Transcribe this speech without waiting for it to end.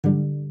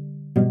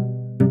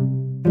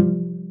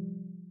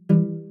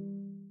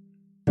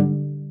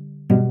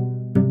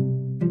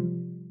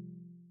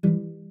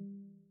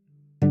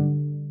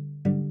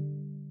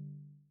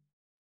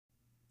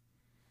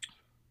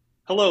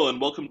Hello,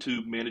 and welcome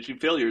to Managing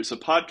Failures, a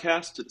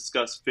podcast to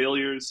discuss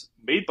failures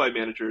made by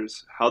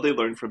managers, how they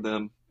learned from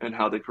them, and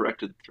how they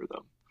corrected for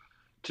them.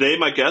 Today,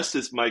 my guest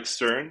is Mike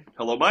Stern.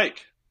 Hello,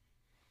 Mike.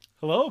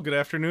 Hello, good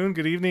afternoon,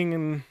 good evening,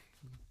 and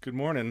good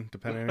morning,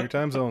 depending on your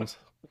time zones.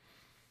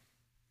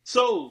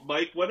 So,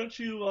 Mike, why don't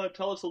you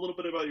tell us a little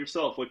bit about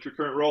yourself? What's your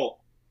current role?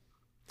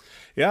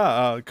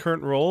 Yeah,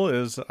 current role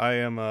is I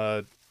am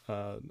a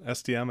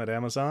SDM at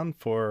Amazon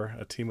for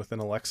a team within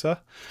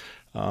Alexa.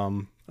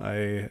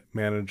 I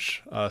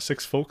manage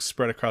six folks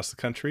spread across the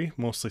country,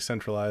 mostly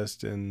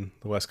centralized in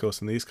the West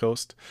Coast and the East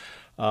Coast.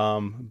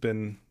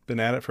 Been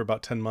at it for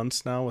about 10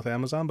 months now with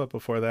Amazon, but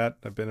before that,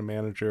 I've been a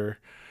manager,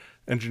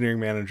 engineering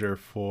manager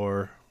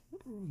for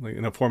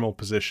in a formal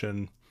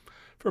position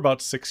for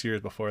about 6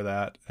 years before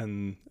that,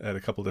 and at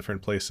a couple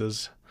different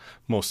places.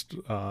 Most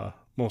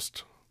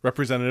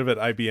representative at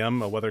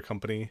IBM, a weather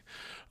company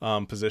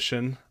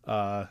position,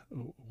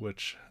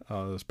 which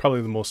is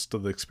probably the most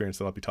of the experience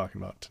that I'll be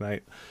talking about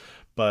tonight.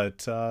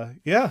 But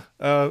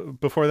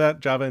before that,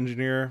 Java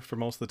engineer for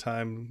most of the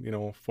time.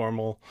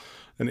 Formal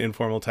and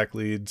informal tech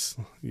leads,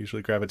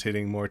 usually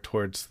gravitating more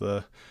towards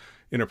the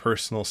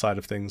interpersonal side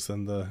of things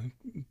than the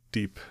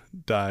deep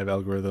dive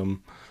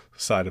algorithm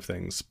side of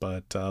things.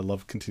 But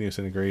love continuous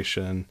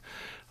integration.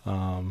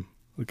 We'll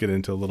get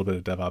into a little bit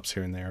of DevOps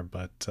here and there.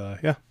 But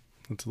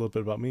that's a little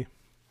bit about me.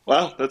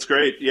 Wow, that's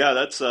great. Yeah,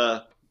 that's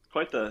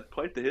quite the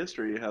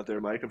history you have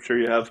there, Mike. I'm sure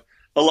you have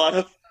a lot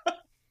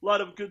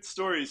of good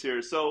stories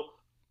here. So,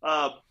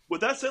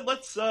 with that said,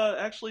 let's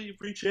actually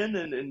reach in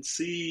and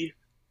see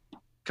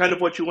kind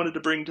of what you wanted to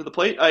bring to the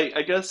plate.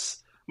 I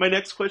guess my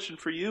next question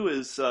for you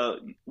is,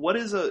 what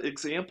is an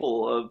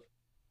example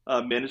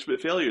of management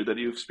failure that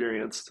you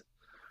experienced?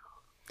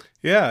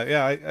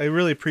 Yeah. I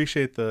really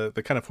appreciate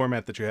the kind of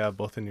format that you have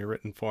both in your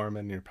written form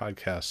and your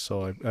podcast.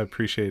 So I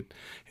appreciate,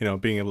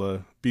 being able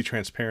to be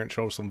transparent,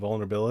 show some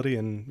vulnerability,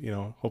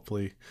 and,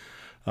 hopefully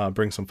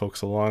bring some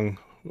folks along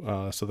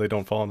so they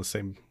don't fall in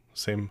the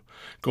same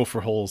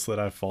gopher holes that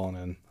I've fallen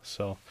in.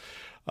 So,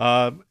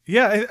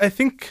 I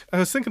think I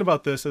was thinking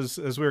about this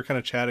as we were kind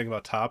of chatting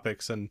about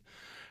topics,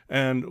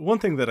 and one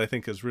thing that I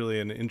think is really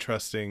an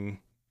interesting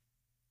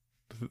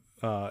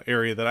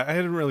area that I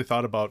hadn't really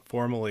thought about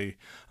formally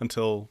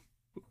until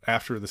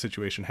after the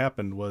situation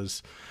happened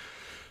was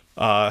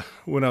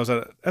when I was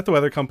at the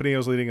weather company. I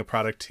was leading a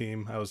product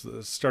team. I was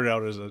started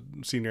out as a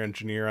senior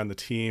engineer on the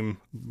team,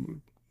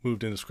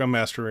 moved into scrum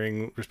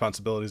mastering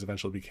responsibilities,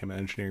 eventually became an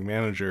engineering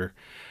manager.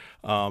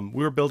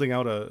 We were building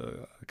out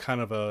a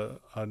kind of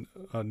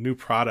a new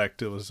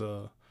product. It was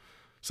a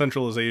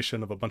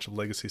centralization of a bunch of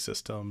legacy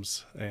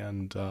systems,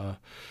 and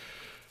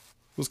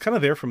was kind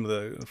of there from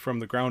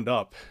the ground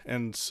up.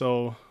 And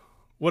so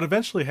what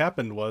eventually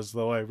happened was,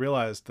 though, I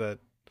realized that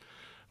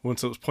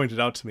once it was pointed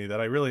out to me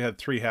that I really had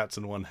three hats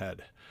in one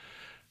head.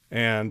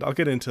 And I'll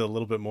get into a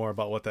little bit more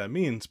about what that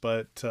means,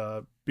 but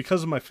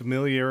because of my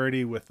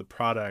familiarity with the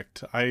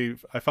product, I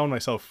found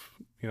myself,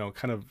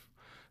 kind of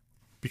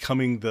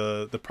becoming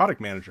the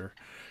product manager.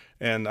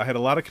 And I had a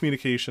lot of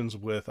communications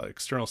with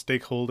external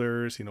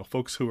stakeholders,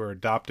 folks who are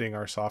adopting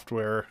our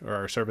software or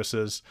our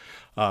services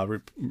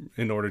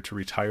in order to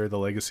retire the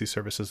legacy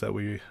services that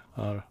we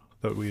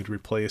had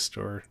replaced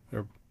or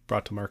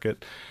brought to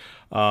market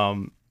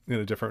in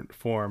a different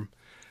form.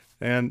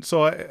 And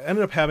so I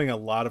ended up having a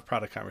lot of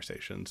product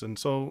conversations. And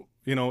so,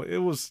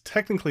 it was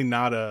technically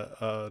not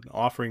an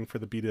offering for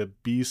the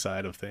B2B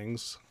side of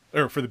things,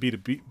 or for the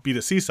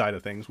B2C side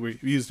of things. We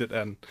used it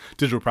on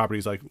digital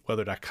properties like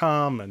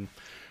weather.com and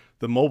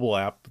the mobile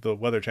app, the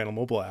Weather Channel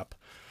mobile app.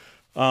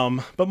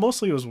 But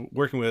mostly it was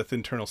working with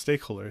internal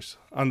stakeholders.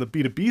 On the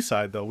B2B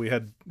side, though, we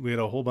had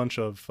a whole bunch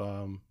of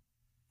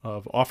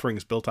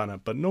offerings built on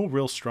it, but no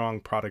real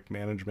strong product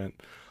management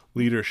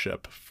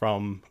leadership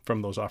from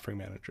those offering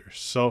managers.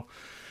 So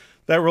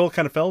that role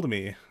kind of fell to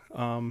me.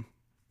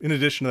 In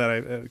addition to that,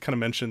 I kind of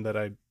mentioned that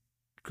I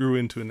grew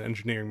into an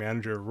engineering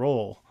manager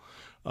role.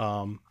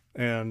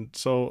 And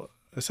so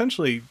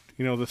essentially,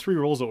 the three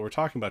roles that we're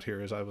talking about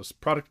here is I was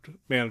product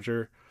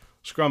manager,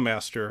 scrum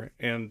master,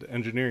 and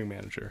engineering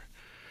manager.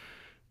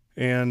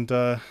 And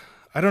I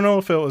don't know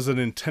if it was an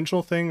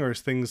intentional thing or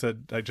things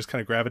that I just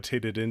kind of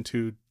gravitated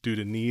into due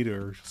to need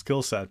or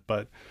skill set,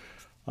 but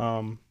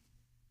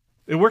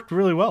it worked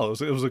really well.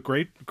 It was a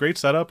great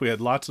setup. We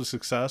had lots of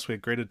success. We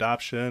had great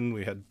adoption.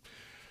 We had,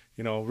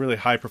 really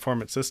high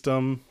performance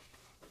system.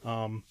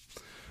 But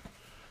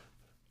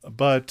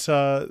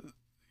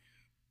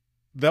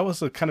that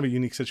was a kind of a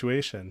unique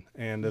situation.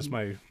 And as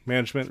my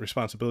management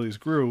responsibilities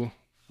grew,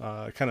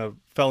 I kind of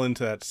fell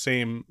into that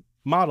same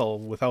model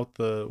without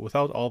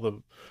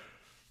all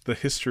the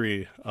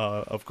history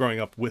of growing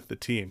up with the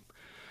team.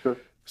 Sure.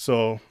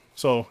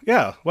 So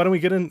yeah, why don't we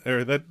get in?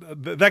 Or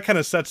that kind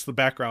of sets the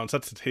background,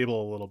 sets the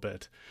table a little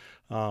bit,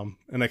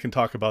 and I can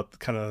talk about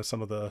kind of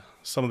some of the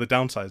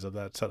downsides of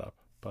that setup.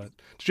 But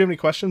did you have any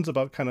questions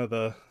about kind of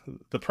the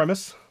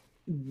premise?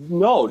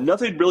 No,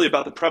 nothing really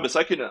about the premise.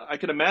 I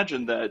can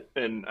imagine that,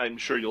 and I'm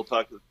sure you'll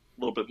talk a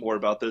little bit more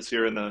about this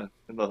here in a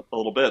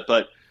little bit.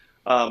 But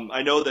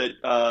I know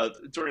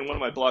that during one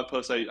of my blog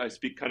posts, I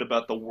speak kind of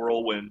about the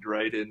whirlwind,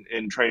 right,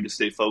 in trying to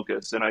stay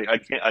focused, and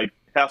I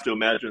have to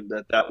imagine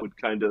that that would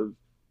kind of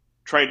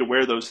trying to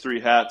wear those three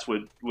hats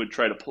would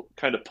try to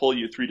kind of pull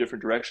you three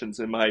different directions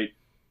and might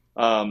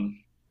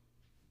um,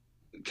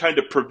 kind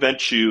of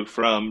prevent you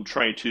from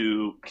trying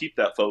to keep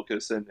that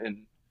focus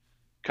and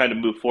kind of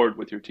move forward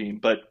with your team.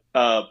 But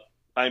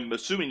I'm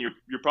assuming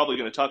you're probably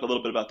going to talk a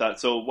little bit about that.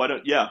 So why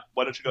don't you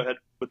go ahead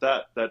with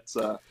that? That's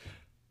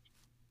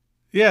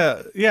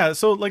Yeah.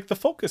 So like the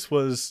focus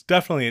was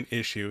definitely an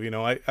issue.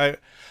 I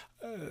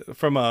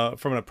from a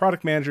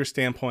product manager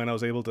standpoint, I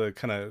was able to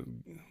kind of,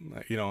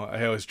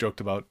 I always joked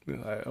about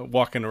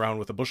walking around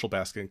with a bushel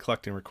basket and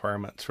collecting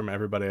requirements from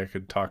everybody I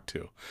could talk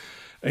to,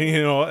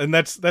 and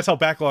that's how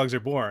backlogs are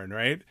born,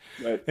 right?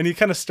 right. And you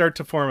kind of start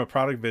to form a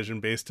product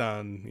vision based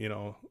on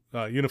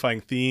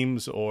unifying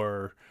themes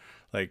or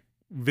like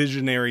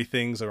visionary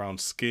things around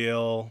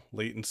scale,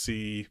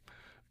 latency,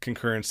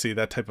 concurrency,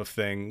 that type of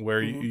thing,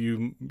 where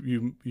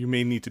Mm-hmm. you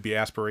may need to be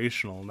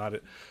aspirational, not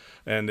it,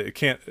 and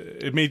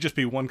it may just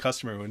be one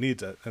customer who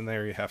needs it, and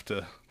there you have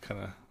to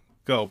kind of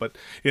go. But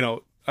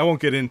I won't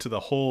get into the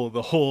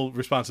whole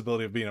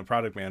responsibility of being a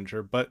product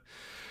manager, but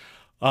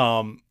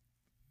um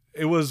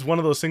it was one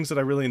of those things that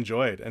I really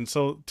enjoyed. And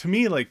so to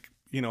me, like,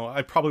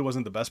 I probably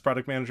wasn't the best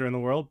product manager in the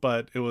world,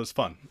 but it was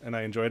fun and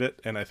I enjoyed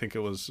it. And I think it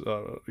was,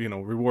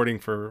 rewarding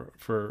for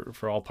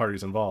all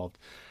parties involved.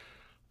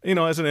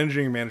 As an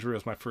engineering manager, it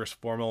was my first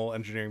formal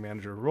engineering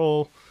manager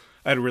role.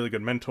 I had a really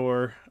good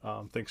mentor.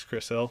 Thanks,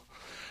 Chris Hill,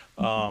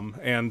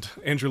 and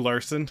Andrew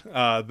Larson.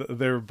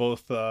 They're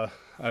both.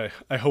 I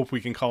hope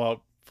we can call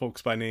out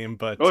folks by name,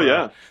 but Oh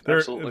yeah, they're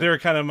absolutely. they're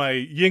kind of my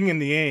yin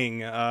and the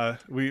yang.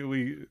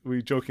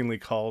 We jokingly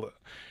called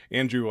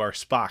Andrew our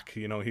Spock.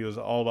 He was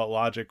all about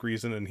logic,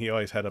 reason, and he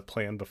always had a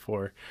plan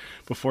before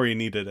he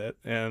needed it.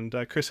 And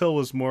Chris Hill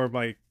was more of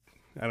my,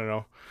 I don't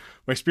know,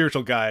 my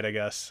spiritual guide, I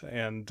guess.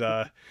 And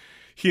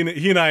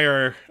he and I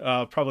are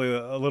probably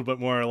a little bit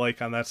more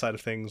alike on that side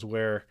of things,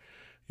 where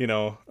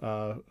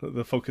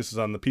the focus is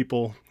on the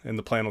people, and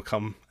the plan will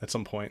come at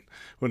some point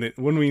when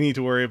we need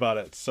to worry about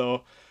it.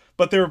 So,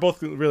 but they were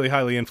both really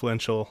highly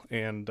influential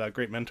and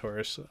great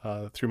mentors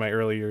through my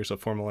early years of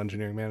formal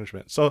engineering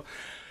management. So,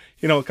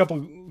 a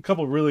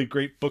couple really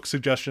great book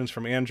suggestions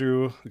from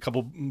Andrew, a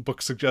couple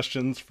book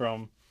suggestions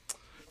from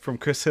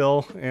Chris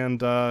Hill, and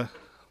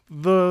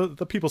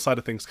the people side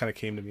of things kind of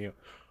came to me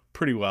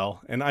pretty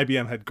well. And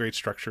IBM had great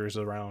structures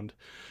around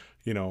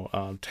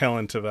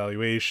talent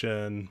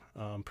evaluation,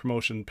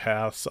 promotion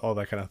paths, all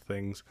that kind of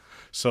things.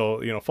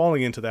 So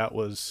falling into that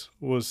was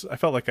I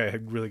felt like I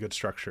had really good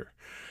structure.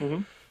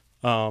 Mm-hmm.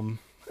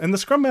 And the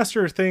Scrum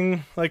Master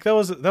thing, like that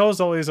was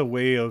always a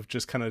way of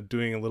just kind of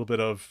doing a little bit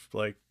of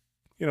like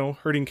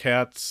herding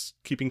cats,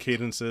 keeping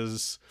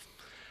cadences.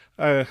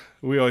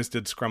 We always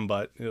did Scrum,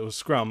 but it was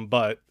Scrum,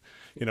 but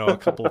a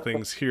couple of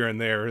things here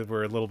and there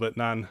were a little bit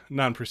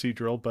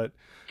non-procedural, but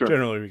Sure.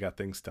 generally we got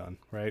things done,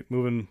 right?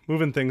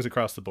 Moving things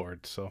across the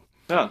board. So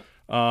Yeah.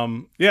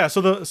 yeah,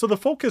 so the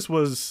focus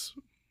was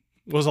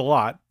a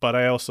lot, but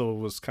I also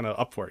was kind of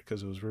up for it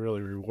because it was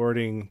really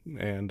rewarding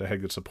and I had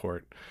good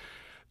support.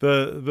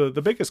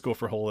 The biggest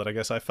gopher hole that I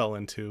guess I fell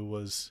into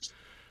was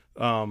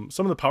some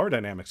of the power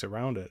dynamics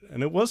around it,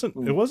 and it wasn't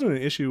an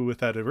issue with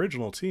that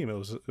original team. It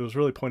was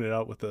really pointed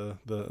out with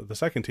the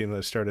second team that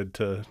I started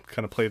to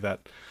kind of play the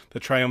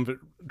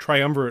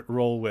triumvirate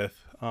role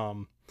with,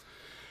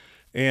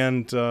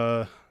 and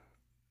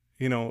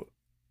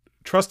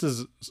trust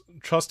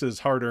is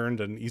hard earned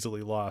and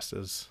easily lost,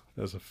 as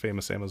a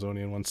famous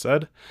Amazonian once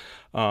said,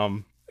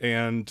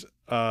 and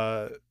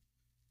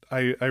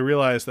I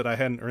realized that I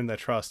hadn't earned that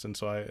trust, and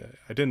so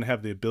I didn't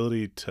have the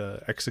ability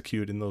to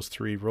execute in those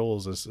three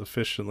roles as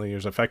efficiently or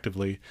as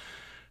effectively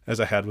as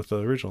I had with the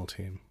original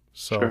team.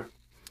 So Sure.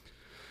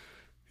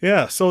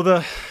 yeah, so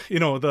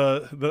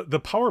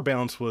the power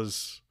balance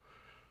was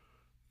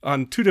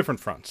on two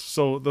different fronts.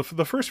 So the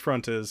first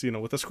front is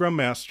with a scrum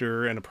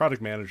master and a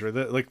product manager,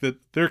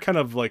 they're kind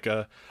of like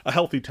a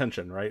healthy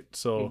tension, right?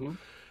 So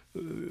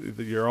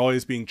Mm-hmm. you're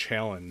always being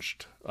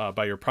challenged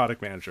by your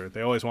product manager.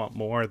 They always want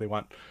more. They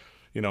want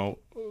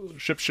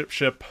ship,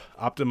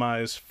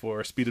 optimize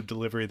for speed of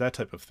delivery, that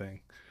type of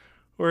thing.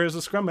 Whereas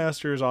the Scrum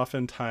Master is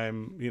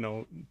oftentimes,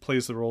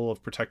 plays the role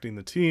of protecting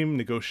the team,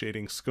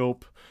 negotiating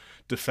scope,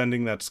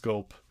 defending that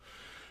scope,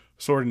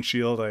 sword and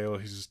shield. I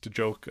always used to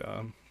joke,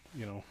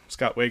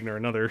 Scott Wagner,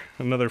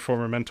 another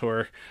former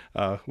mentor,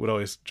 would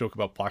always joke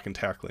about block and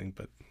tackling,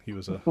 but he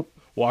was a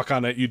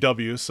walk-on at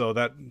UW, so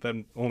that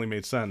only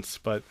made sense.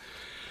 But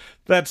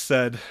that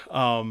said,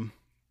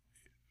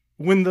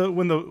 when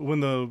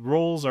the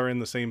roles are in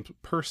the same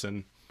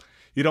person,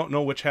 you don't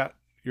know which hat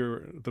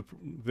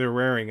they're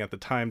wearing at the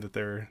time that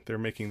they're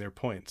making their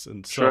points,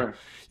 and so Sure.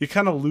 you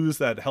kind of lose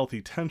that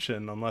healthy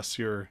tension unless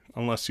you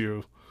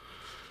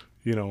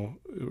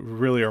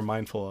really are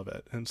mindful of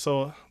it. And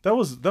so that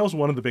was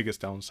one of the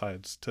biggest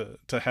downsides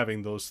to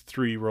having those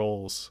three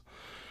roles.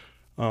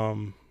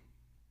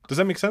 Does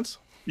that make sense?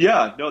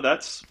 Yeah, no,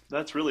 that's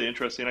really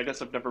interesting. I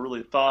guess I've never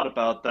really thought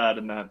about that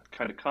in that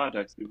kind of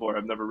context before.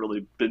 I've never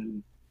really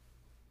been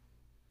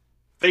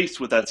faced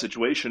with that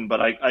situation, but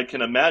I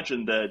can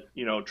imagine that,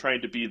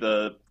 trying to be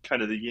the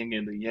kind of the yin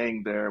and the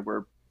yang there,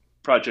 where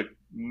project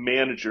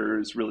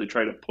managers really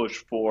try to push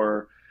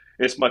for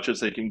as much as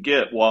they can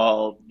get,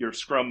 while your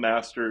scrum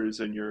masters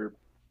and your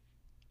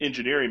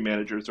engineering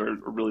managers are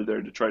really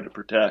there to try to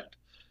protect.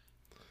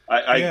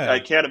 I Yeah.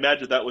 can't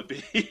imagine that would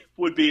be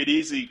would be an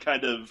easy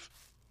kind of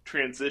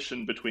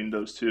transition between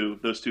those two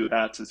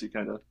hats as you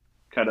kind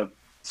of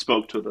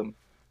spoke to them.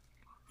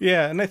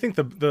 Yeah, and I think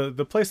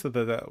the place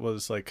that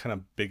was like kind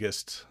of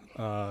biggest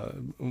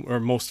or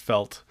most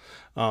felt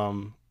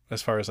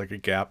as far as like a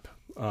gap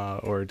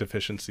or a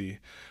deficiency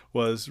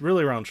was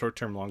really around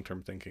short-term,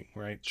 long-term thinking,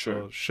 right?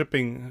 Sure.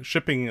 So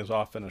shipping is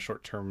often a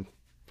short-term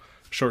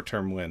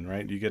win,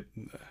 right?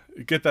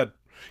 Get that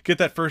get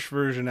that first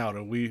version out,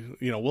 and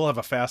we'll have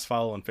a fast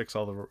follow and fix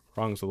all the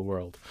wrongs of the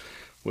world,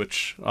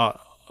 which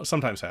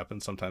sometimes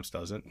happens, sometimes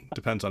doesn't.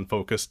 Depends on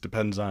focus,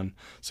 depends on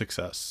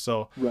success.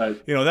 So,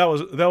 Right.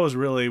 that was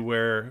really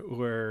where we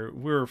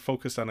were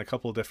focused on a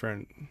couple of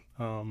different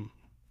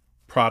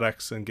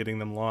products and getting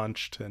them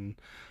launched. And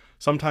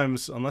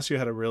sometimes, unless you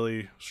had a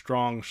really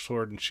strong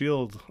sword and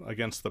shield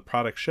against the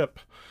product ship,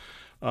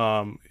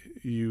 um,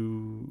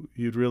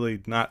 you'd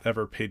really not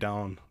ever pay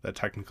down that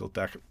technical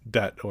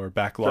debt or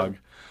backlog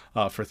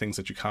Sure. for things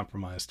that you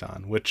compromised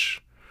on,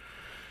 which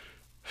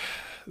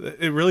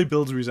it really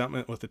builds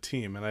resentment with the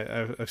team. And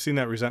I've seen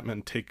that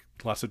resentment take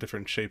lots of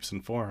different shapes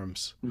and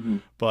forms, Hmm.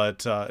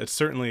 but it's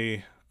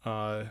certainly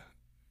a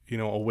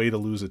way to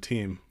lose a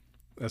team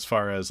as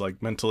far as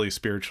like mentally,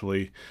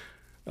 spiritually.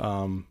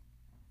 Um,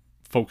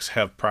 Folks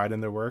have pride in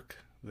their work.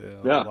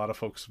 A Yeah. lot of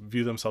folks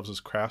view themselves as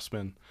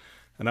craftsmen,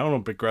 and I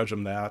don't begrudge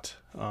them that.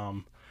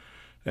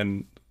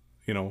 And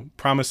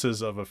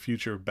promises of a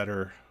future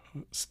better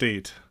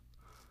state,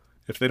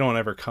 if they don't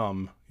ever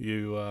come,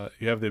 you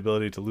have the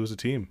ability to lose a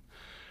team.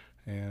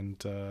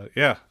 And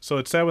yeah, so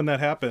it's sad when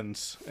that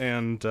happens.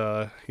 And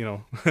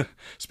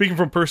speaking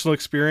from personal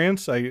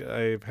experience,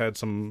 I've had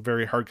some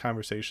very hard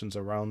conversations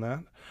around that.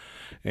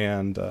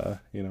 And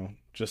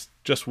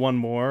just one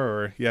more,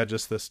 or yeah,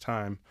 just this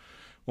time,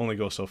 only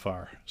go so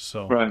far.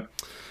 So Right.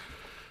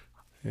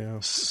 yeah.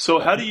 So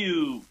how do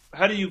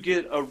you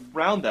get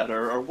around that,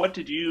 or what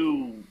did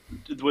you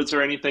was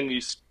there anything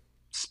you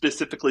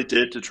specifically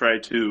did to try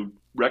to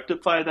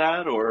rectify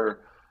that, or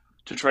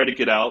to try to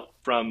get out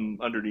from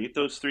underneath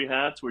those three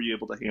hats? Were you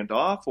able to hand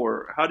off,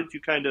 or how did you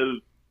kind of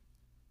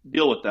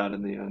deal with that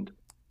in the end?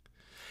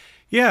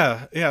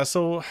 Yeah, yeah.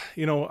 So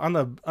on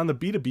the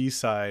B2B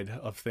side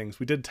of things,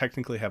 we did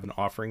technically have an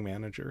offering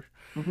manager,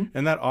 Hmm.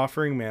 and that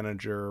offering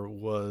manager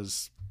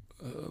was,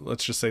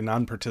 let's just say,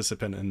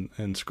 non-participant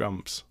in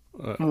scrums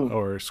Hmm.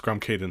 or scrum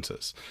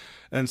cadences.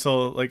 And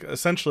so like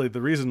essentially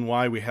the reason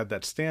why we had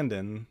that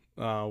stand-in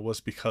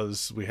was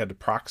because we had to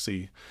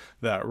proxy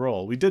that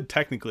role. We did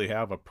technically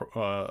have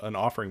an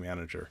offering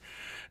manager,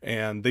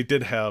 and they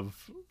did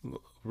have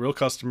real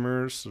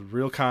customers,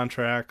 real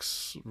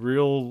contracts,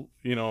 real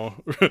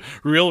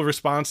real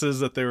responses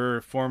that they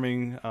were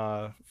forming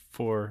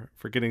for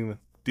getting the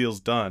deals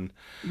done.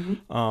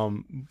 Hmm.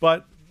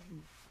 But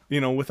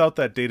without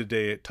that day to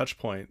day touch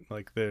point,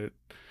 like it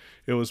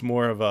was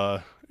more of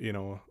a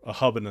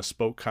hub and a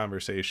spoke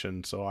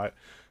conversation. So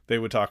they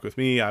would talk with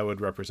me, I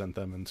would represent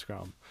them in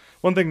Scrum.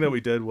 One thing that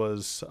we did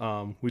was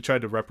we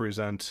tried to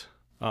represent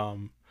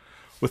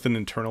with an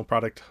internal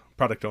product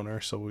owner.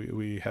 So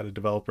we had a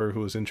developer who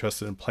was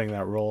interested in playing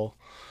that role.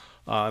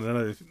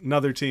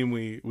 Another team,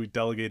 we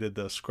delegated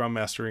the Scrum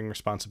mastering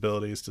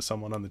responsibilities to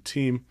someone on the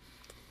team,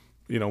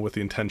 with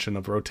the intention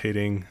of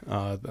rotating.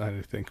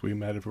 I think we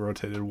might have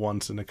rotated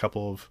once in a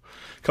couple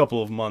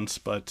of months,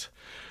 but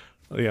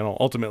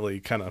ultimately,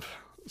 kind of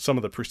some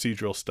of the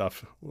procedural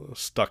stuff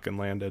stuck and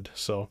landed.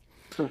 So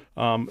Sure.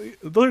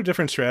 those are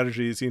different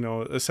strategies.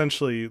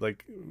 Essentially,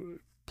 like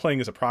playing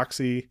as a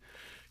proxy.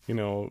 You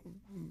know,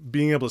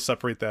 Being able to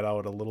separate that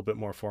out a little bit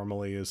more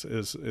formally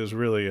is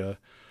really a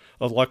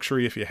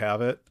luxury if you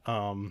have it.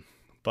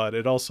 But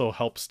it also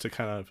helps to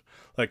kind of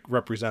like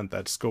represent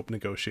that scope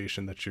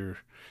negotiation that you're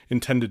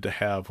intended to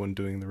have when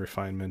doing the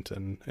refinement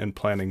and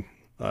planning,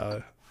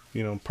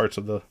 parts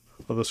of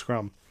the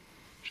scrum.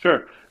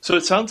 Sure. So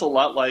it sounds a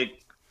lot like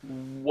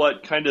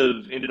what kind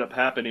of ended up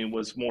happening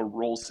was more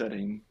role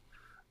setting.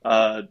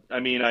 I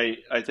mean,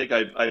 I think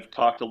I've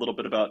talked a little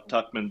bit about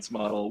Tuckman's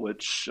model,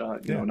 which,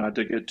 Yeah. not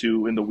to get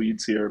too in the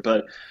weeds here,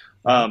 but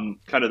Hmm.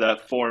 kind of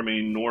that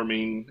forming,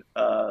 norming,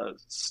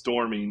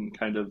 storming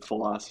kind of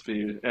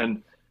philosophy.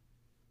 And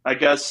I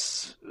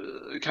guess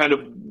kind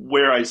of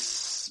where it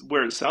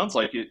sounds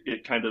like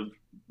it kind of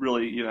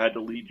really you had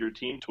to lead your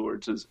team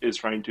towards is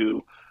trying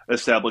to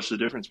establish the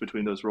difference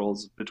between those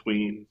roles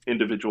between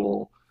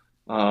individual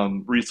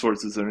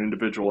resources and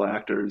individual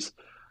actors.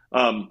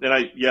 And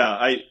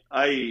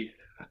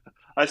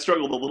I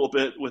struggled a little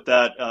bit with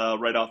that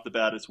right off the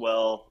bat as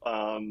well,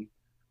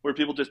 where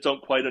people just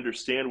don't quite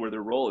understand where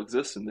their role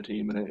exists in the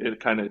team, and it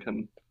kind of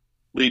can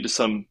lead to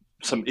some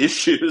some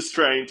issues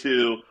trying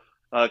to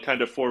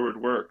kind of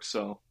forward work.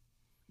 So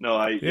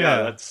no, yeah,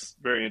 Yeah. that's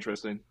very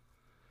interesting.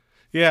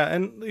 Yeah,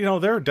 and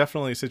there are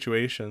definitely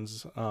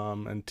situations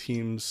and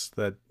teams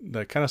that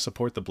kind of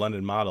support the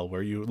blended model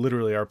where you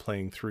literally are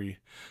playing three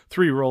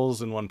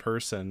roles in one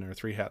person or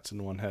three hats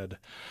in one head,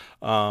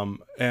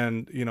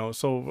 and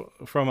so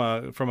from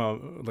a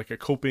like a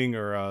coping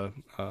or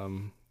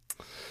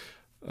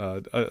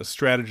a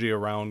strategy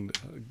around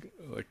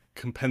like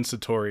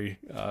compensatory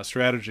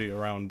strategy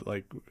around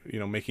like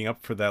making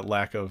up for that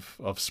lack of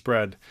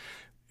spread.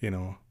 you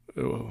know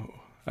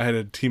I had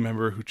a team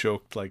member who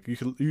joked like you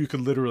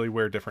could literally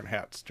wear different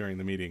hats during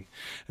the meeting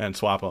and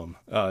swap them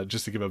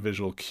just to give a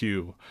visual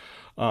cue.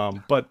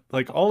 But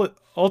like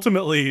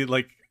ultimately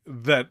like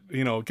that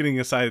getting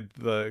aside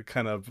the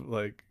kind of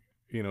like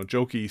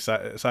jokey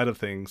side of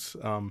things,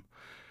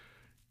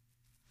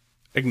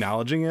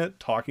 acknowledging it,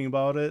 talking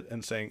about it,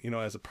 and saying,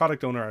 as a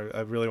product owner, I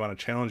really want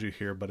to challenge you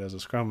here, but as a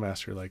Scrum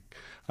Master, like,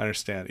 I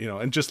understand,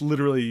 and just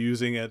literally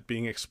using it,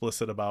 being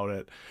explicit about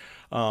it.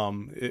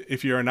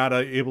 If you are not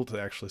able to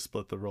actually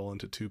split the role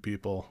into two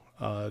people,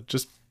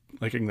 just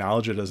like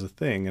acknowledge it as a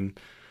thing. And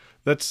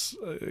that's,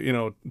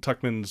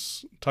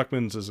 Tuckman's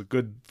is a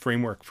good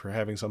framework for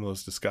having some of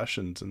those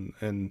discussions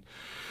and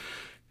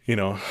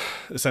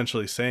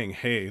essentially saying,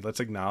 hey,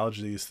 let's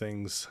acknowledge these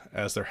things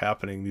as they're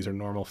happening. These are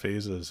normal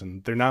phases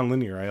and they're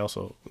nonlinear.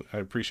 I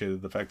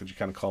appreciated the fact that you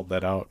kind of called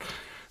that out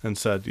and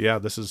said, yeah,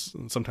 this is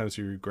sometimes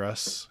you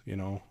regress.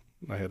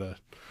 I had a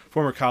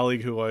former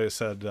colleague who always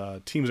said,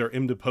 teams are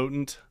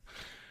impotent.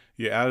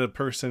 You add a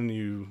person,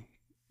 you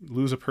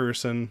lose a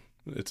person.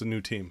 It's a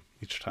new team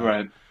each time.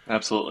 Right.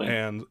 Absolutely.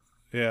 And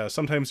yeah,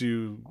 sometimes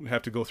you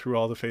have to go through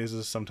all the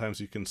phases.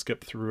 Sometimes you can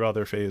skip through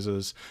other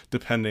phases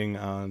depending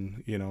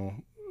on,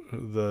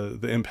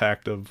 the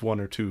impact of one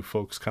or two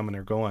folks coming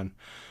or going.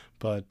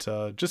 But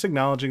just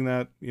acknowledging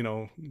that,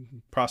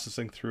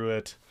 processing through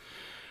it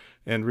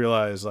and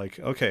realize like,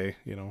 okay,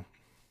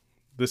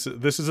 this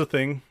is a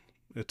thing.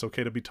 It's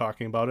okay to be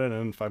talking about it.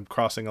 And if I'm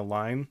crossing a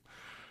line,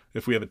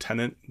 if we have a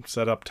tenant,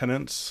 set up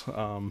tenants,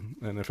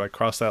 and if I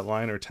cross that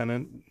line or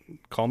tenant,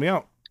 call me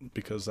out,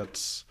 because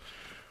it's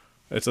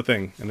a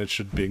thing and it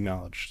should be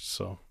acknowledged.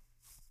 So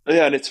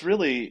Yeah, and it's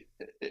really,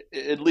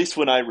 at least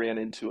when I ran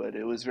into it,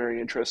 it was very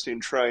interesting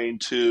trying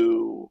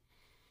to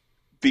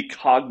be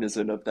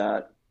cognizant of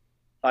that.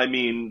 I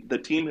mean, the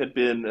team had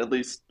been, at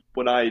least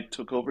when I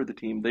took over the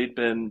team, they'd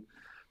been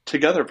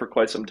together for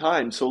quite some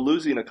time. So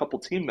losing a couple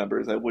team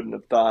members, I wouldn't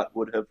have thought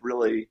would have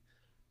really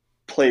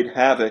played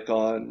havoc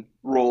on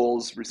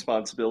roles,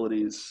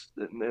 responsibilities,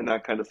 and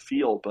that kind of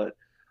feel. But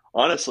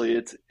honestly,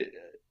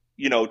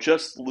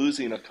 just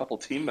losing a couple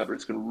team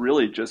members can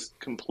really just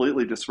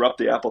completely disrupt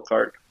the apple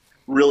cart,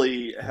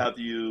 really yeah, have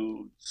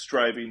you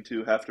striving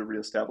to have to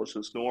reestablish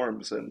those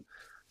norms. And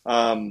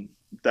um,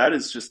 that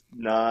is just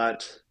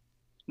not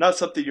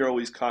something you're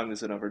always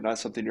cognizant of or not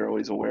something you're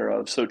always aware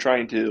of. So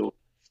trying to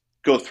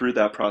go through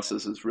that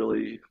process is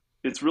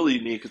it's really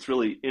unique. It's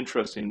really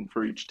interesting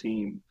for each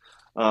team,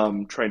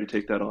 trying to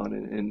take that on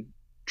and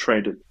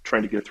trying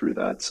to get through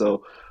that.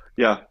 So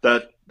yeah,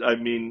 that I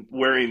mean,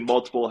 wearing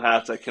multiple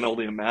hats, I can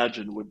only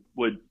imagine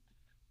would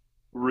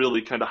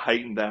really kind of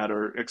heighten that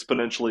or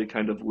exponentially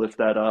kind of lift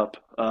that up.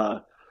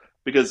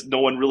 Because no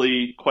one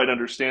really quite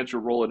understands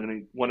your role at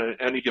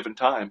any given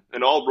time,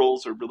 and all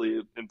roles are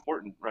really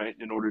important, right?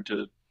 In order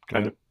to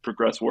kind right. of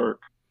progress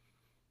work.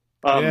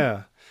 Um,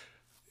 Yeah.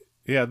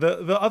 Yeah,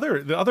 the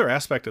other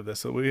aspect of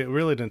this that we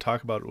really didn't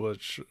talk about,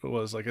 which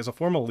was like as a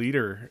formal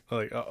leader,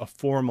 like a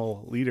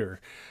formal leader,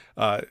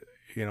 uh,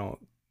 you know,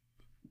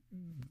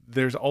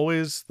 there's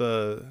always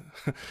the,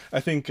 I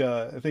think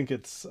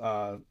it's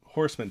Tom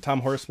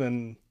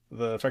Horseman,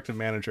 the Effective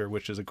Manager,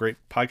 which is a great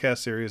podcast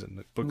series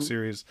and book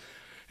series.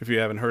 If you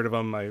haven't heard of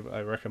them,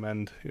 I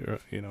recommend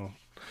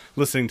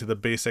listening to the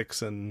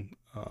basics, and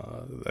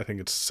I think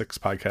it's 6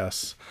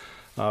 podcasts.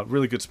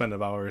 Really good spend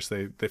of hours.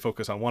 They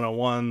focus on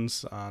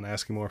one-on-ones, on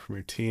asking more from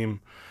your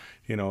team.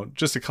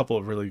 Just a couple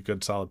of really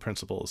good solid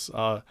principles.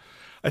 I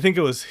think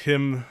it was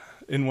him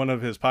in one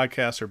of his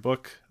podcasts or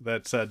book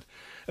that said,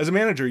 as a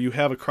manager, you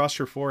have across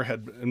your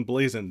forehead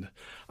emblazoned,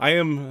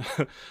 I'm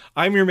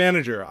your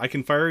manager. I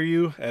can fire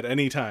you at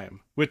any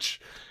time,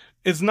 which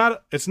it's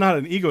not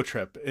an ego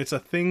trip. It's a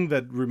thing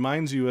that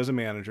reminds you as a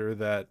manager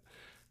that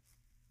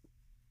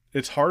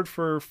it's hard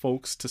for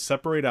folks to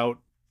separate out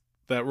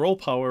that role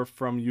power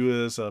from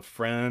you as a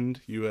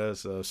friend, you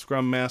as a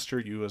scrum master,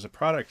 you as a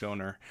product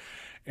owner.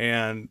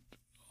 And,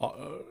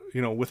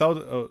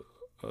 without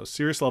a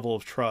serious level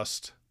of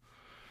trust,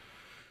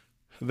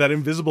 that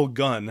invisible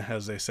gun,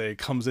 as they say,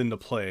 comes into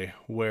play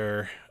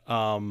where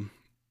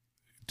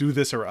do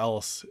this or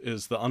else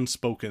is the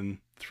unspoken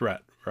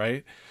threat,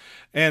 right?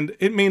 And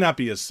it may not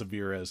be as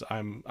severe as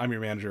I'm your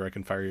manager, I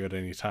can fire you at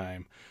any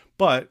time.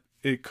 But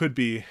it could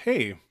be,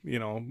 hey,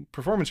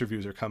 performance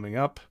reviews are coming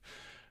up.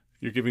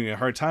 You're giving me a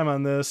hard time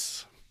on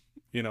this.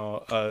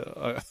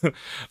 A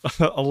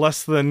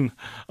less than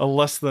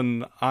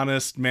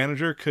honest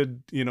manager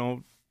could,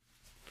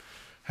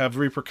 have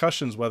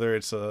repercussions, whether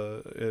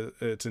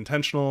it's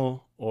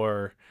intentional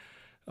or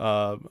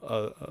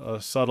a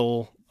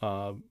subtle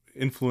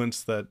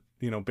influence that,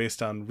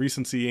 based on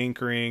recency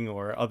anchoring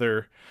or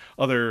other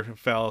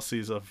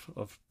fallacies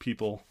of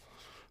people,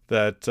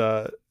 that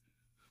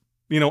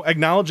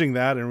acknowledging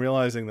that and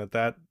realizing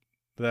that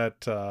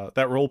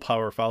role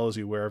power follows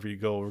you wherever you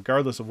go,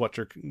 regardless of what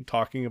you're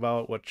talking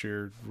about, what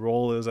your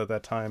role is at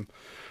that time.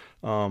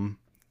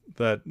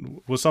 That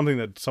was something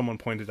that someone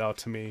pointed out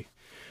to me,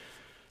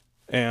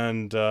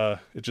 and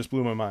it just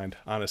blew my mind.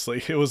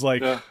 Honestly, it was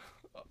like,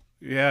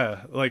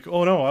 yeah, like,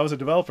 oh no, I was a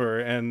developer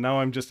and now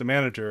I'm just a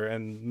manager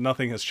and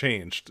nothing has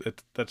changed.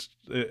 It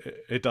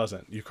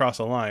doesn't. You cross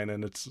a line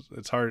and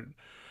it's hard.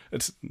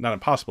 It's not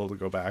impossible to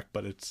go back,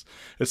 but it's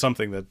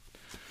something that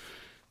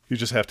you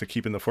just have to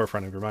keep in the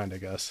forefront of your mind, I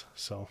guess.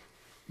 So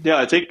Yeah,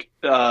 I think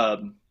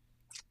I'm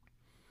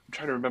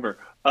trying to remember.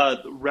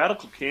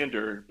 Radical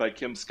Candor by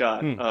Kim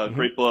Scott,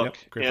 great book,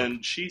 Yep, great book.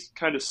 and she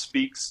kind of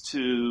speaks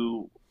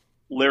to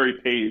Larry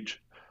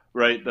Page,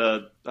 right,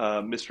 the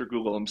Mr.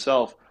 Google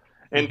himself,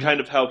 and Mm-hmm. kind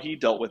of how he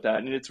dealt with that.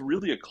 And it's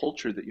really a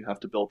culture that you have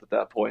to build at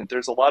that point.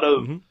 There's a lot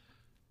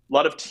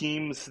of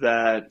teams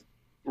that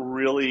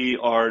really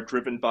are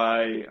driven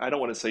by, I don't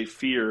want to say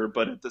fear,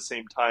 but at the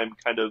same time,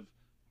 kind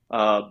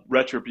of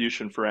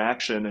retribution for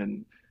action,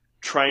 and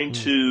trying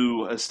Mm-hmm.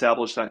 to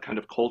establish that kind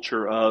of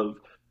culture of,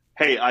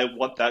 hey, I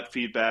want that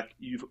feedback.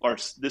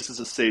 This is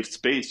a safe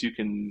space. You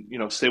can,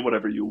 say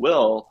whatever you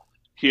will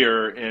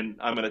here, and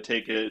I'm going to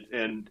take it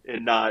and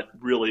not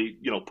really,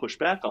 push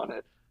back on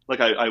it. Like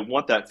I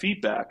want that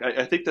feedback.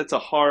 I think that's a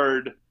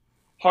hard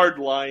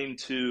line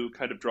to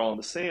kind of draw in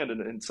the sand,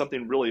 and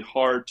something really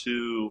hard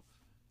to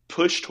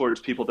push towards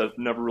people that have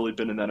never really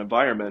been in that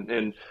environment.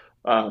 And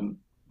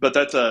but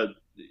that's a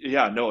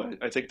yeah, no,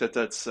 I think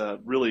that's a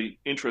really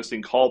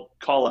interesting call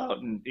out.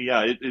 And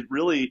yeah, it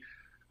really,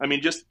 I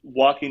mean, just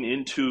walking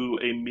into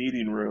a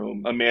meeting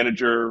room, a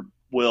manager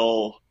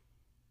will,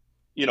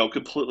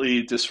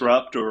 completely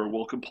disrupt or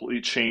will completely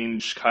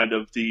change kind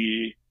of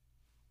the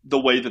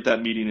way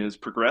that meeting is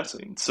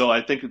progressing. So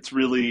I think it's Yep.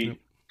 really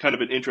kind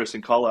of an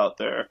interesting call out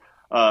there.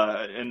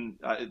 And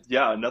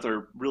yeah,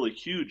 another really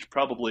huge,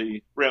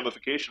 probably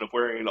ramification of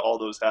wearing all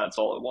those hats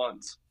all at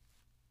once.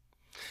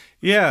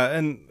 Yeah,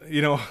 and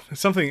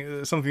something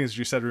as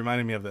you said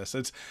reminded me of this.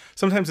 It's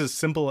sometimes as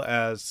simple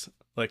as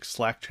like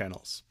Slack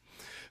channels.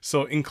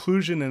 So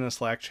inclusion in a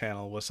Slack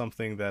channel was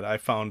something that I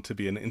found to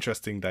be an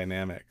interesting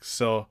dynamic.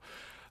 So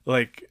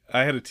like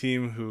I had a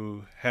team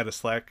who had a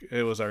Slack,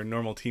 it was our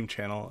normal team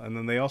channel, and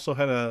then they also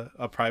had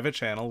a private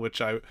channel which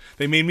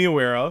they made me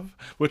aware of,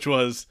 which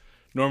was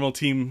normal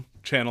team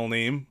channel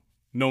name,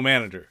 no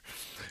manager.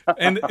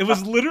 And it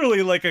was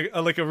literally like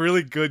a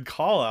really good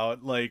call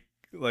out, like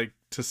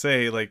to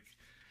say, like,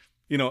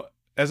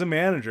 as a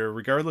manager,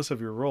 regardless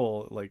of your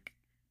role, like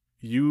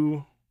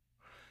you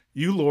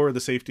lower the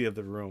safety of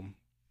the room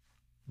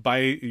by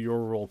your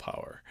role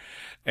power.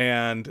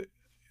 And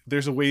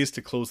there's a ways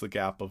to close the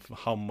gap of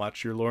how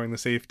much you're lowering the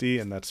safety,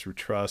 and that's through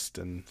trust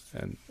and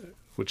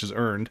which is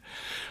earned,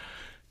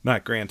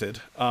 not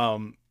granted.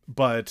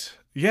 But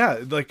yeah,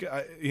 like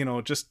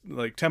just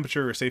like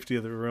temperature or safety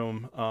of the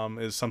room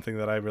is something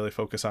that I really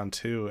focus on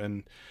too.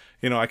 And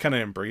I kind of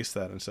embraced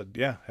that and said,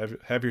 yeah,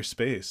 have your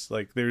space.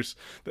 Like there's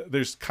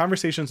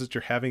conversations that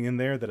you're having in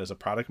there that as a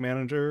product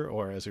manager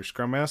or as your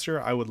scrum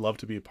master, I would love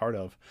to be a part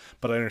of.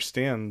 But I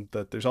understand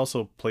that there's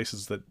also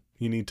places that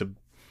you need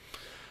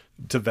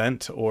to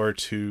vent or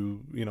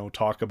to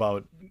talk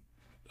about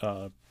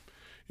uh,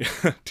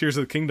 Tears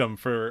of the Kingdom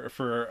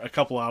for a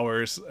couple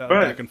hours Right.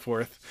 back and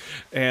forth,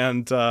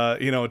 and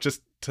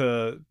just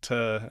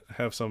to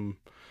have some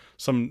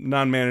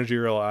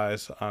non-managerial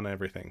eyes on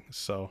everything.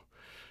 So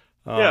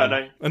Yeah, and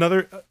I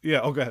another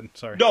yeah. Oh, go ahead.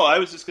 Sorry. no, I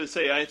was just going to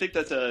say, I think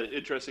that's an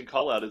interesting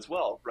call out as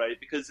well, right?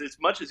 Because as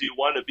much as you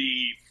want to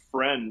be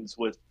friends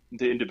with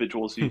the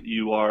individuals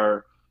you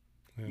are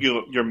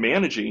Yeah. you're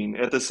managing,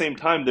 at the same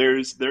time, there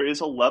is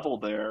a level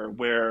there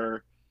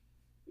where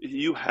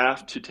you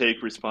have to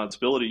take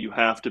responsibility. You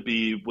have to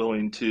be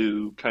willing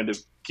to kind of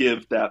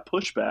give that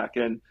pushback,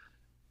 and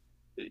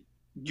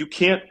you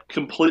can't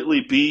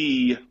completely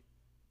be,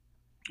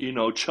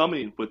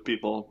 chummy with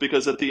people,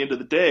 because at the end of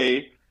the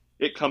day,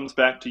 it comes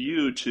back to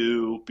you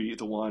to be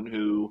the one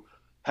who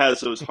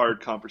has those hard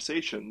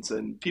conversations,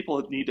 and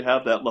people need to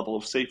have that level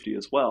of safety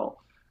as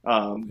well.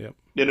 Yep.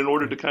 And in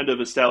order to Yep. kind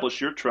of establish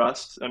your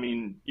trust, I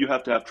mean, you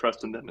have to have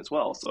trust in them as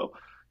well. So,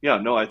 yeah,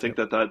 no, I think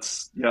Yep.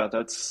 that's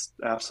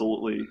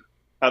absolutely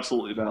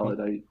Hmm.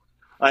 valid.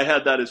 I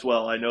had that as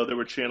well. I know there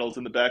were channels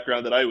in the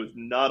background that I was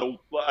not,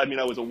 I mean,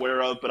 I was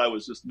aware of, but I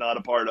was just not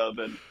a part of,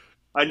 and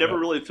I never Yep.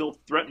 really feel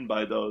threatened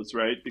by those,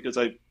 right? Because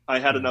I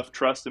had Yeah. enough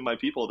trust in my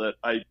people that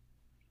I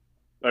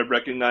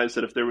recognized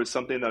that if there was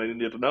something that I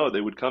needed to know,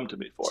 they would come to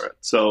me for it.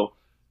 So,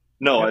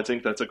 no, I Yep.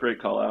 think that's a great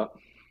call out.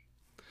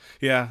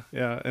 Yeah.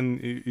 Yeah.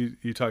 And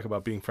you talk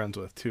about being friends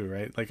with too,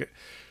 right? Like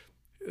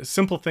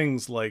simple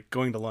things like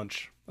going to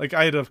lunch. Like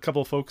I had a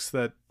couple of folks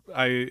that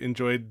I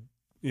enjoyed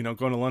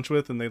going to lunch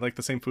with, and they like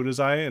the same food as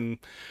I, and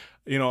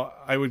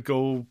I would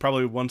go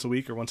probably once a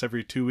week or once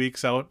every 2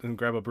 weeks out and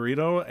grab a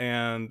burrito,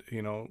 and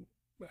a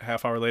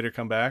half hour later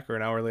come back, or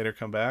an hour later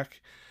come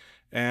back,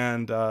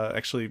 and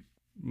actually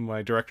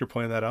my director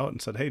pointed that out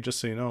and said, hey, just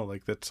so you know,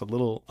 like, that's a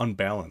little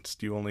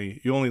unbalanced. You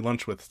only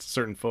lunch with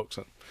certain folks.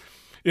 And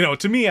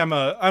to me, I'm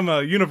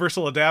a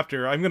universal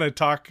adapter. I'm gonna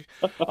talk.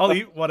 I'll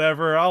eat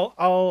whatever.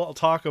 I'll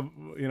talk,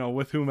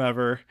 with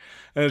whomever.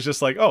 And it's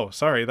just like, oh,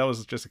 sorry, that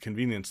was just a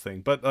convenience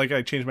thing. But like,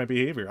 I changed my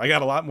behavior. I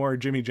got a lot more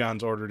Jimmy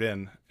John's ordered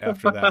in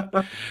after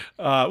that,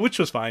 which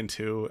was fine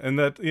too. And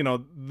that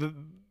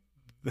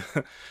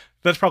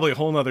that's probably a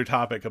whole nother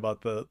topic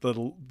about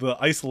the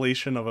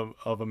isolation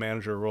of a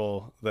manager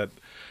role. That,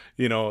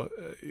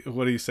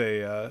 what do you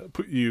say?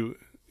 You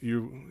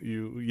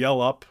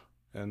yell up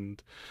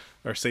and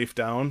are safe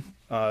down.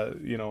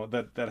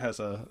 That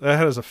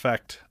has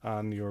effect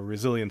on your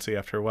resiliency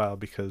after a while,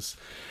 because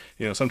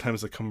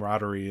sometimes the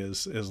camaraderie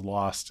is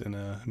lost in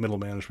a middle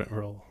management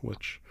role,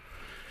 which,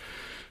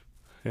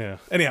 yeah,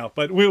 anyhow,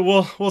 but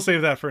we'll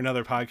save that for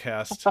another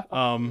podcast.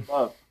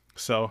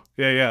 So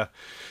yeah.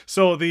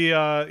 So the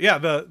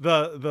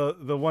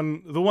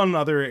one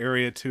other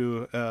area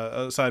too,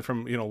 aside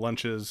from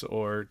lunches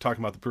or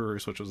talking about the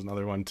Brewers, which was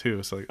another one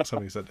too. So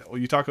somebody said, well,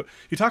 you talk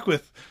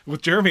with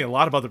Jeremy a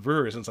lot about the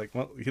Brewers, and it's like,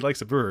 well, he likes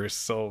the Brewers,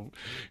 so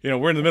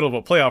we're in the middle of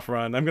a playoff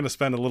run. I'm going to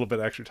spend a little bit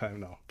extra time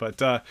now, but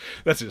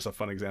that's just a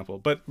fun example.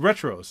 But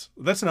retros,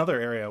 that's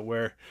another area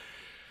where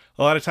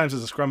a lot of times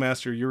as a scrum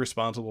master, you're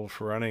responsible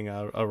for running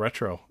a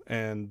retro,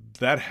 and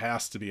that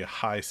has to be a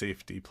high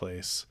safety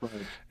place. Right.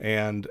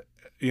 And,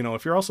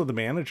 if you're also the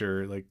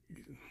manager, like,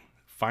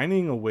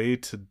 finding a way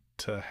to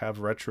have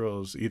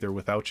retros either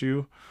without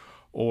you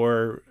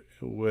or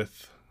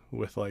with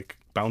like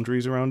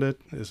boundaries around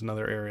it is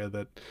another area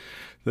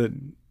that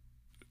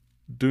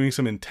doing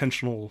some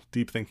intentional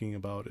deep thinking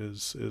about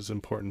is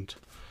important.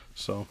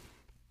 So,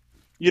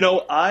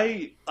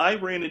 I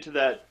ran into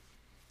that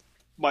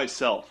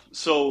myself.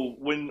 So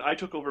when I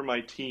took over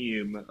my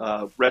team,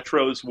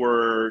 retros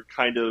were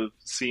kind of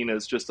seen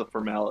as just a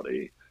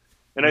formality.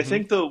 And I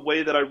think the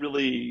way that I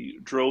really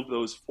drove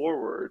those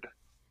forward,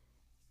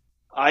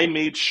 I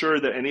made sure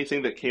that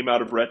anything that came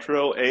out of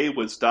retro,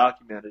 was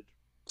documented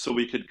so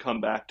we could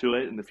come back to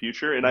it in the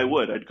future. And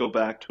I'd go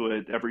back to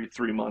it every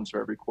 3 months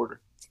or every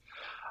quarter.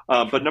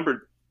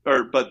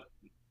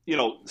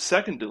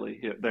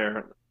 Secondly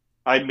there,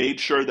 I made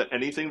sure that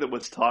anything that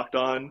was talked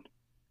on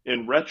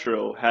in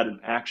retro had an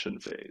action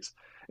phase.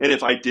 And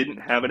if I didn't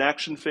have an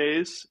action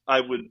phase,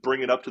 I would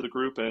bring it up to the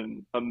group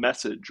in a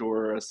message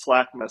or a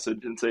Slack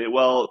message and say,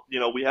 well,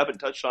 we haven't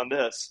touched on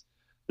this.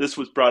 This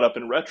was brought up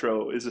in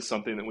retro. Is this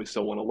something that we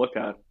still want to look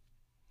at?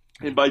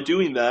 And by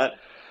doing that,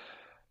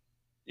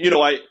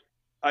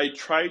 I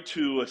tried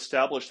to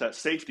establish that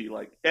safety.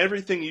 Like,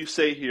 everything you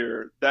say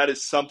here, that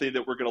is something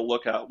that we're going to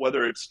look at,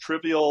 whether it's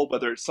trivial,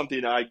 whether it's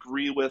something I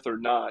agree with or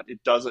not.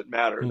 It doesn't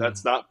matter.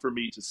 That's not for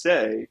me to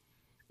say.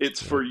 It's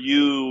for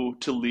you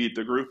to lead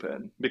the group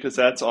in, because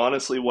that's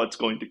honestly what's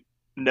going to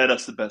net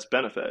us the best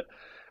benefit.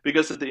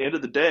 Because at the end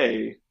of the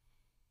day,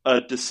 a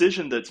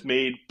decision that's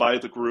made by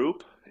the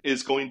group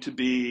is going to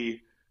be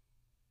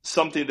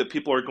something that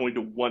people are going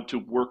to want to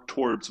work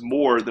towards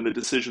more than a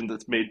decision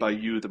that's made by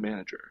you, the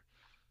manager.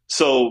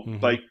 So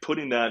by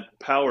putting that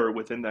power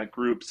within that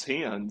group's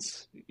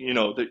hands,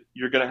 that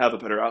you're going to have a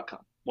better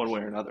outcome one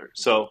way or another.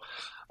 So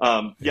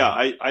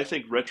I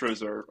think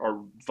retros are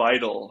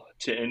vital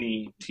to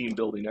any team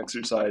building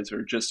exercise,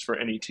 or just for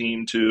any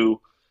team to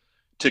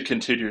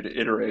continue to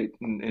iterate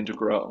and to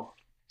grow.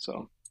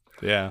 So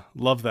yeah,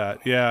 love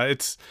that. Yeah,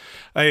 it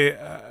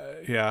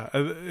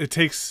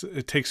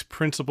takes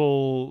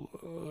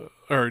principle,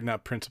 or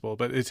not principle,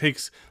 but it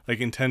takes like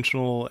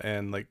intentional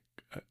and like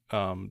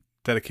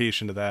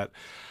dedication to that.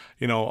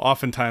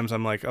 Oftentimes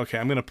I'm like, okay,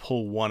 I'm going to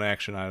pull one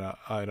action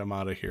item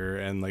out of here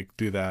and like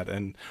do that.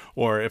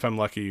 Or if I'm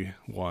lucky,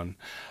 one.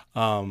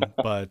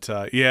 But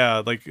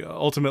like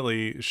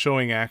ultimately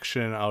showing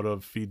action out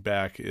of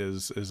feedback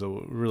is a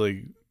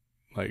really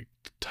like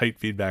tight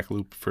feedback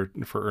loop for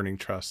earning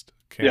trust.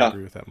 Can't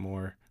agree with that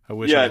more. I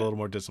wish I was a little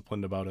more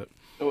disciplined about it.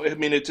 I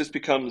mean, it just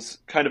becomes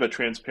kind of a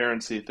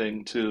transparency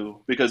thing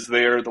too, because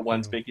they're the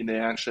ones making the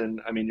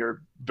action. I mean,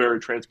 you're very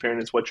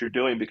transparent as what you're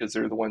doing because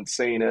they're the ones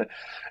saying it.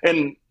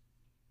 And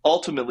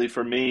ultimately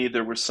for me,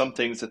 there were some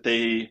things that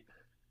they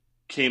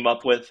came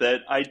up with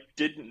that I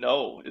didn't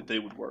know if they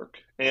would work.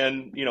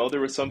 And, there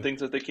were some things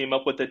that they came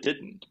up with that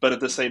didn't. But at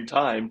the same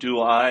time, do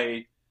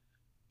I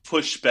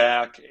push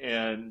back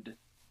and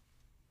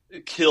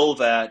kill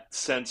that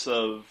sense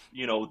of,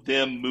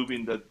 them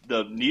moving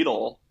the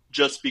needle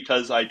just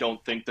because I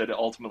don't think that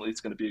ultimately it's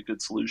going to be a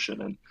good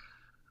solution? And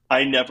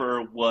I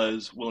never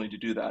was willing to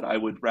do that. I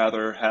would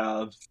rather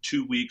have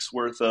 2 weeks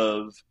worth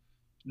of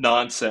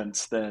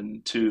nonsense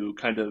than to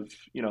kind of,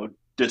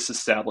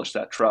 disestablish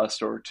that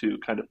trust, or to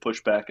kind of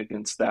push back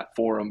against that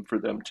forum for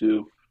them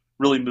to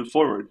really move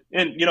forward.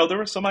 And, there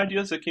were some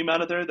ideas that came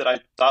out of there that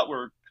I thought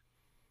were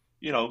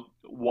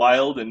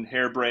wild and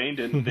harebrained,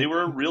 and they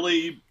were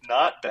really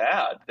not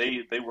bad.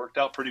 They worked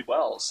out pretty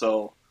well.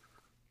 So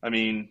I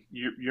mean,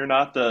 you're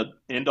not the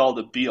end all,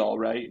 the be all,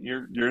 right?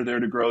 You're there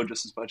to grow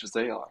just as much as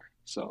they are.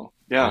 So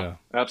yeah, Yeah. Yeah.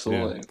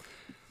 absolutely.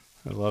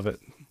 I love it.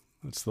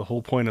 That's the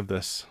whole point of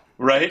this.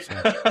 Right.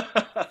 So,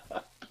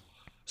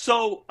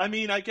 So, I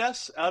mean, I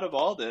guess out of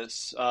all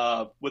this,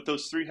 with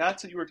those three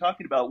hats that you were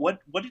talking about,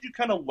 what did you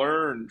kind of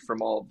learn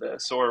from all of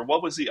this, or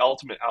what was the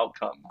ultimate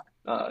outcome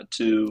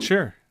to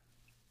sure.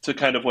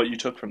 kind of what you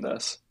took from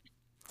this?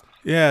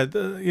 Yeah,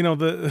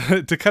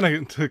 the to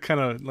kind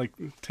of like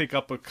take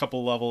up a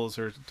couple levels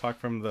or talk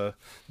from the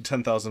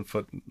 10,000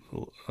 foot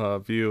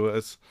view.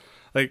 It's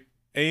like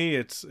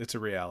it's a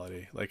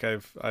reality. Like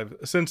I've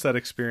since that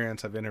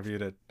experience, I've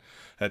interviewed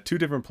at two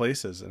different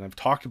places, and I've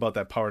talked about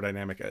that power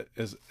dynamic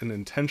as an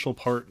intentional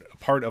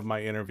part of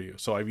my interview.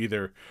 So I've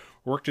either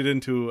worked it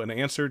into an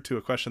answer to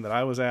a question that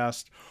I was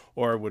asked,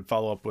 or would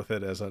follow up with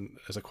it as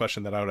a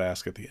question that I would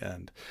ask at the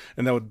end.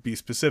 And that would be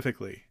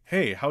specifically,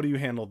 hey, how do you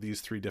handle these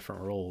three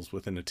different roles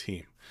within a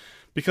team?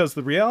 Because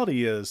the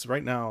reality is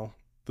right now,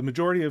 the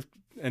majority of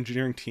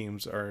engineering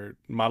teams are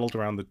modeled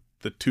around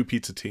the two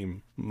pizza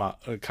team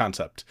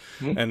concept.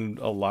 Hmm. And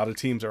a lot of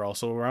teams are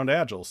also around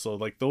agile. So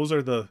like those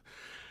are the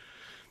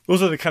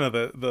kind of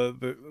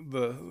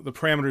the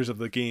parameters of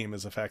the game,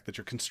 is the fact that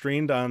you're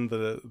constrained on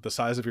the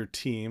size of your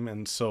team.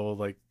 And so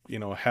like,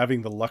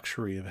 having the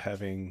luxury of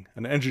having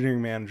an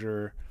engineering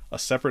manager, a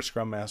separate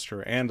scrum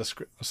master, and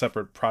a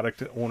separate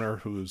product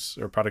owner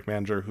or product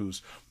manager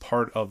who's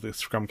part of the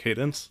scrum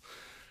cadence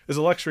is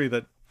a luxury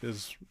that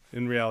is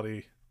in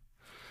reality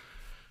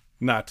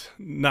not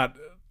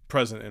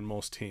present in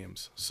most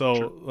teams. Sure.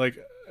 So like,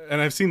 and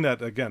I've seen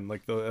that again,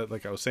 like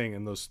I was saying,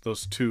 in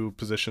those two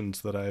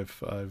positions that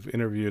I've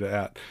interviewed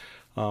at,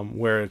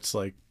 where it's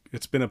like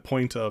it's been a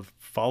point of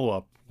follow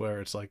up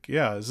where it's like,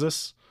 yeah, is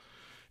this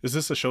a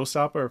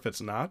showstopper if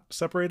it's not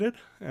separated?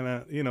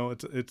 And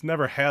it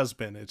never has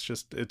been. It's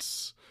just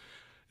it's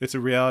a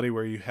reality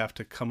where you have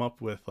to come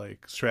up with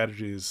like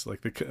strategies,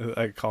 like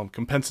I call them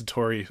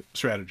compensatory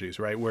strategies,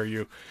 right? Where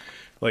you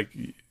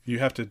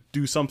have to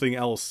do something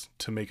else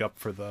to make up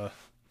for the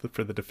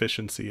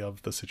deficiency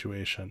of the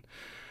situation.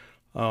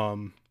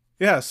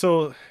 Yeah,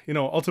 so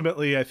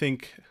ultimately I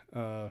think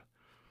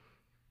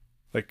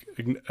like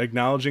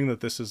acknowledging that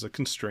this is a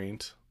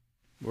constraint.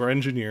 We're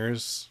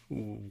engineers.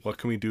 What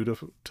can we do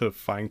to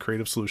find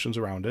creative solutions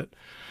around it,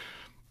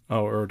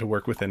 or to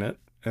work within it?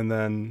 And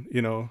then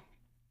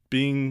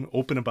being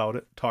open about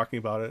it, talking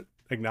about it,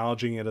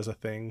 acknowledging it as a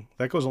thing,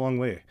 that goes a long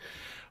way.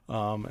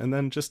 And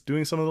then just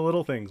doing some of the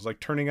little things like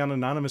turning on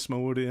anonymous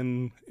mode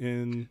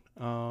in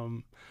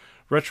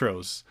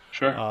retros,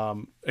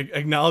 Sure.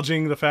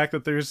 acknowledging the fact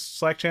that there's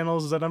Slack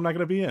channels that I'm not going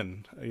to be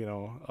in,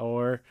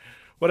 or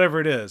whatever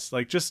it is.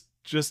 Like just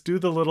do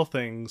the little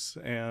things,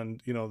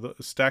 and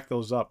stack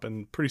those up,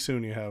 and pretty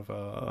soon you have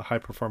a high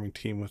performing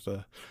team with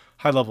a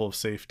high level of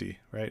safety,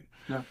 right?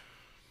 Yeah.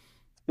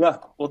 Yeah.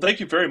 Well,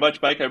 thank you very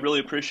much, Mike. I really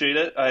appreciate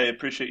it. I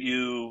appreciate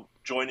you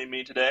joining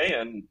me today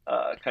and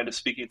kind of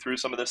speaking through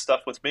some of this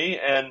stuff with me.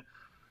 And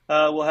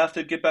we'll have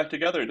to get back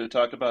together to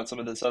talk about some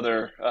of this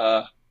other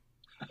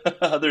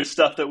other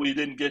stuff that we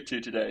didn't get to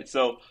today.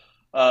 So,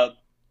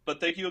 but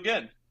thank you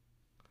again.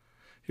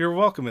 You're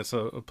welcome. It's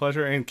a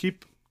pleasure, and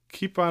keep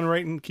on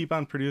writing, keep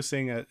on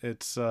producing.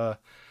 It's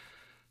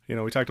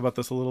we talked about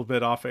this a little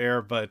bit off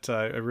air, but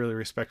I really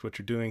respect what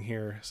you're doing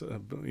here. So,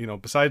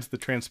 besides the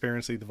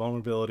transparency, the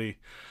vulnerability,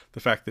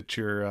 the fact that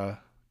you're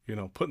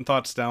putting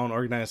thoughts down,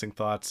 organizing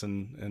thoughts,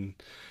 and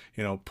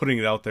putting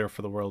it out there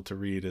for the world to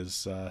read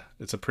is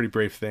it's a pretty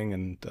brave thing,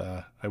 and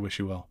I wish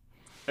you well.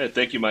 Hey,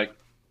 thank you, Mike.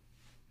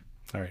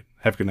 All right,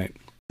 have a good night.